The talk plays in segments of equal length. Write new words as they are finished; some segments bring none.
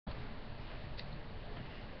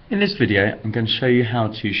In this video I'm going to show you how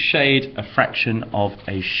to shade a fraction of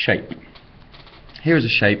a shape. Here is a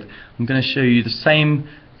shape. I'm going to show you the same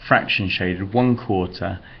fraction shaded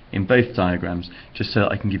 1/4 in both diagrams, just so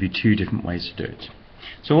that I can give you two different ways to do it.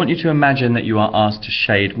 So I want you to imagine that you are asked to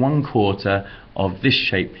shade 1/4 of this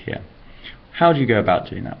shape here. How do you go about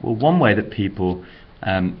doing that? Well, one way that people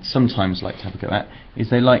sometimes like to have a go at is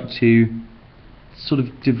they like to sort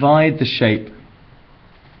of divide the shape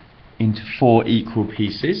into 4 equal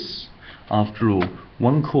pieces. After all,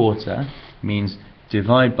 1/4 means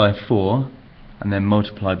divide by 4 and then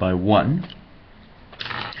multiply by 1,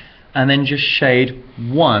 and then just shade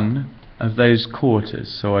one of those quarters.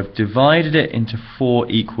 So I've divided it into 4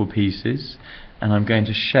 equal pieces, and I'm going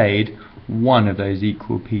to shade one of those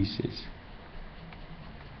equal pieces.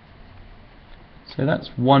 So that's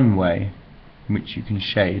one way in which you can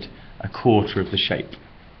shade a quarter of the shape.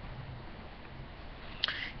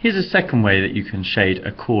 Here's a second way that you can shade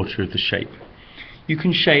a quarter of the shape. You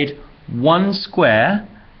can shade 1 square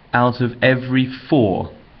out of every 4.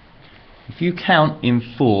 If you count in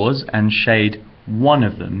 4s and shade one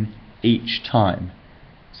of them each time.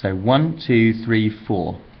 So 1, 2, 3,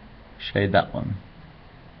 4. Shade that one.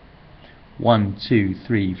 1, 2,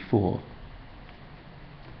 3, 4.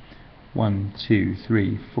 1, 2,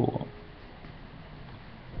 3, 4.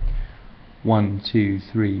 1, 2,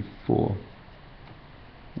 3, 4.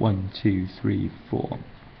 1, 2, 3, 4.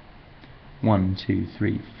 1, 2,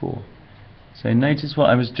 3, 4. So notice what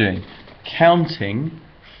I was doing. Counting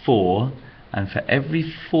 4, and for every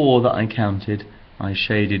 4 that I counted, I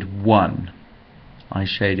shaded 1. I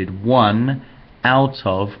shaded 1 out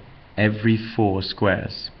of every 4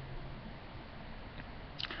 squares.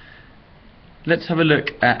 Let's have a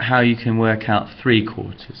look at how you can work out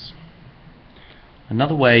 3/4.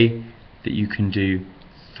 Another way that you can do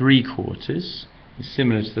 3/4 is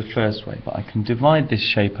similar to the first way, but I can divide this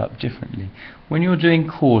shape up differently. When you're doing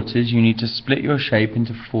quarters, you need to split your shape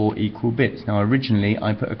into 4 equal bits. Now originally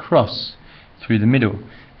I put a cross through the middle,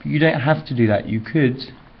 but you don't have to do that. You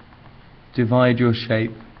could divide your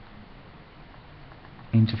shape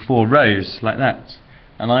into 4 rows like that,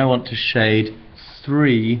 and I want to shade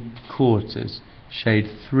 3/4. Shade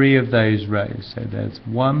 3 of those rows. So there's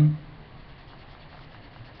 1,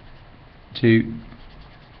 2,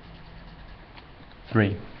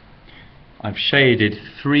 3. I've shaded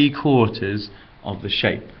 3/4 of the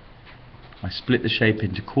shape. I split the shape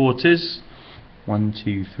into quarters, 1,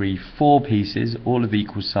 2, 3, 4 pieces, all of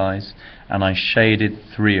equal size, and I shaded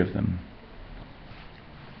 3 of them.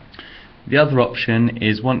 The other option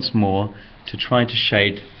is once more to try to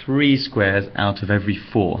shade 3 squares out of every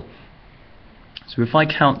 4. So if I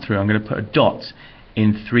count through, I'm going to put a dot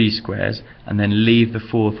in 3 squares and then leave the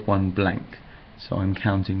 4th one blank. So I'm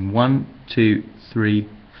counting 1, 2, 3,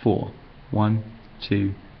 4. 1,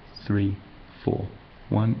 2, 3, 4.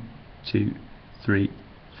 1, 2, 3,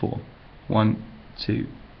 4. 1, 2,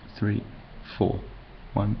 3, 4.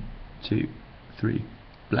 1, 2, 3,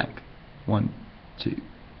 blank. 1, 2,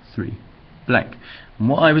 3, blank. And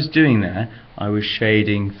what I was doing there, I was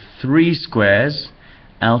shading 3 squares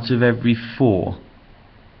out of every 4.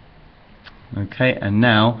 Okay, and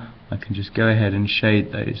now I can just go ahead and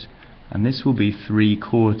shade those, and this will be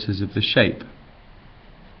 3/4 of the shape.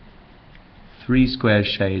 3 squares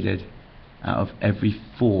shaded out of every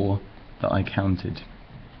 4 that I counted.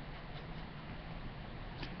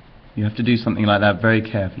 You have to do something like that very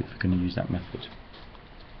carefully if you're going to use that method.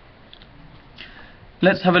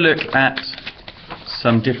 Let's have a look at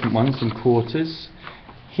some different ones, some quarters.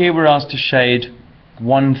 Here we're asked to shade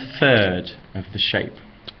 1/3 of the shape.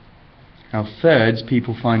 Now thirds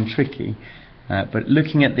people find tricky, but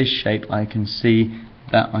looking at this shape I can see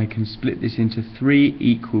that I can split this into 3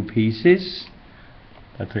 equal pieces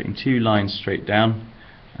by putting 2 lines straight down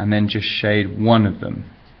and then just shade one of them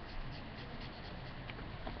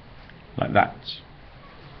like that.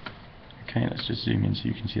 Okay, let's just zoom in so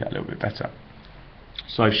you can see that a little bit better.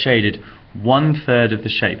 So I've shaded 1/3 of the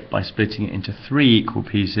shape by splitting it into 3 equal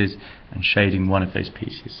pieces and shading one of those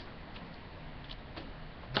pieces.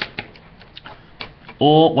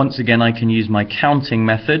 Or once again I can use my counting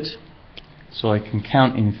method, so I can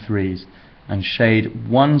count in 3s and shade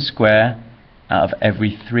 1 square out of every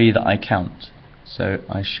 3 that I count. So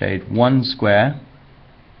I shade 1 square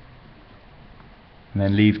and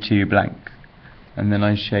then leave 2 blank, and then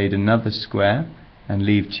I shade another square and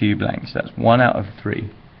leave 2 blanks. So that's 1 out of 3,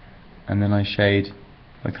 and then I shade,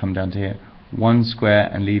 if I come down to here, 1 square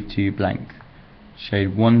and leave 2 blank,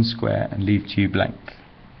 shade 1 square and leave 2 blank.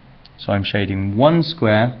 So I'm shading 1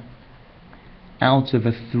 square out of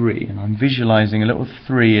a 3, and I'm visualizing a little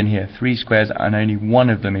 3 in here, 3 squares, and only one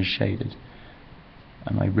of them is shaded.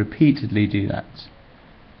 and I repeatedly do that.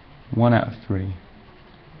 1 out of 3.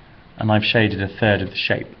 And I've shaded a third of the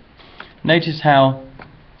shape. Notice how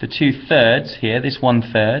the 2/3 here, this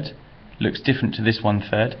 1/3, looks different to this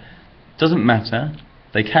 1/3. Doesn't matter,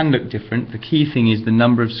 they can look different. The key thing is the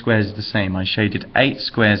number of squares is the same. I shaded 8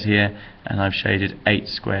 squares here, and I've shaded 8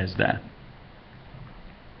 squares there.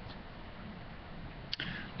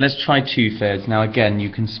 Let's try 2/3. Now again, you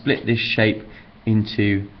can split this shape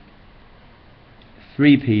into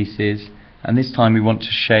 3 pieces, and this time we want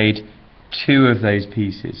to shade 2 of those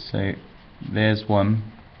pieces. So there's one,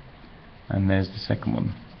 and there's the second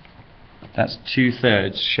one. That's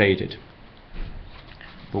 2/3 shaded.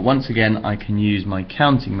 But once again, I can use my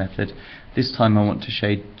counting method. This time I want to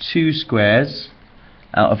shade 2 squares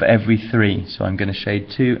out of every 3. So I'm going to shade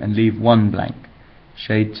 2 and leave 1 blank.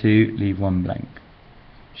 Shade 2, leave 1 blank.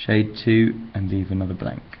 Shade 2 and leave another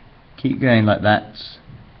blank. Keep going like that,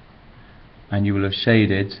 and you will have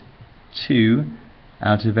shaded 2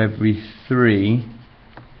 out of every 3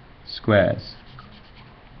 squares.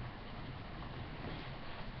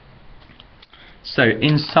 So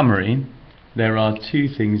in summary, there are 2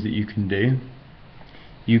 things that you can do.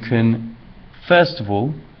 You can first of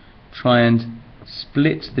all try and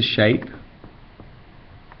split the shape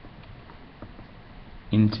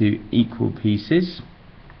into equal pieces,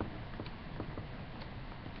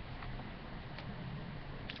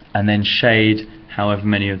 and then shade however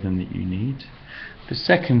many of them that you need. The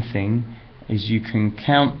second thing is you can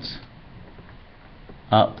count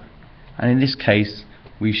up, and in this case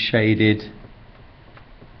we shaded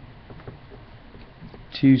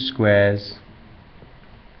 2 squares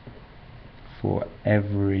for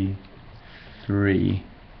every 3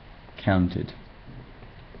 counted.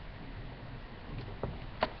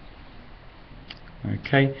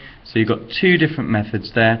 Okay, so you've got 2 different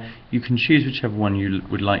methods there. You can choose whichever one you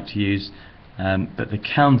would like to use, but the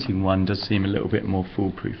counting one does seem a little bit more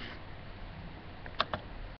foolproof.